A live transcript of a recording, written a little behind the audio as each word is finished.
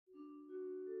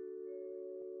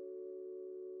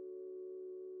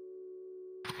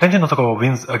Tension Nasukawa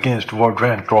wins against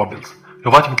world-ranked Robles.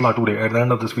 You're watching Tla today. At the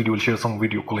end of this video, we'll share some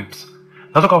video clips.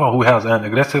 Nasukawa, who has an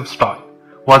aggressive style,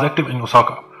 was active in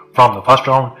Osaka. From the first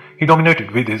round, he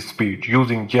dominated with his speed,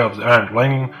 using jabs and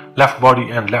lining left body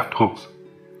and left hooks.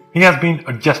 He has been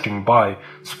adjusting by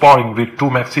sparring with two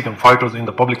Mexican fighters in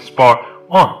the public spar.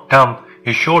 On 10th,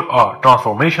 he showed a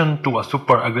transformation to a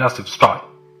super aggressive style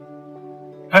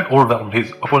and overwhelmed his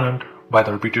opponent by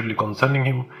repeatedly concerning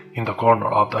him in the corner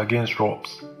of the against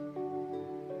ropes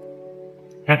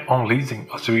and unleashing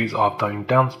a series of the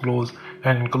intense blows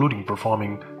and including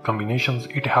performing combinations.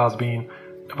 It has been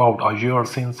about a year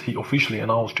since he officially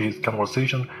announced his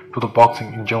conversion to the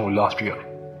boxing in January last year.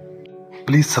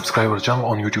 Please subscribe our channel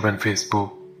on YouTube and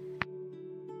Facebook.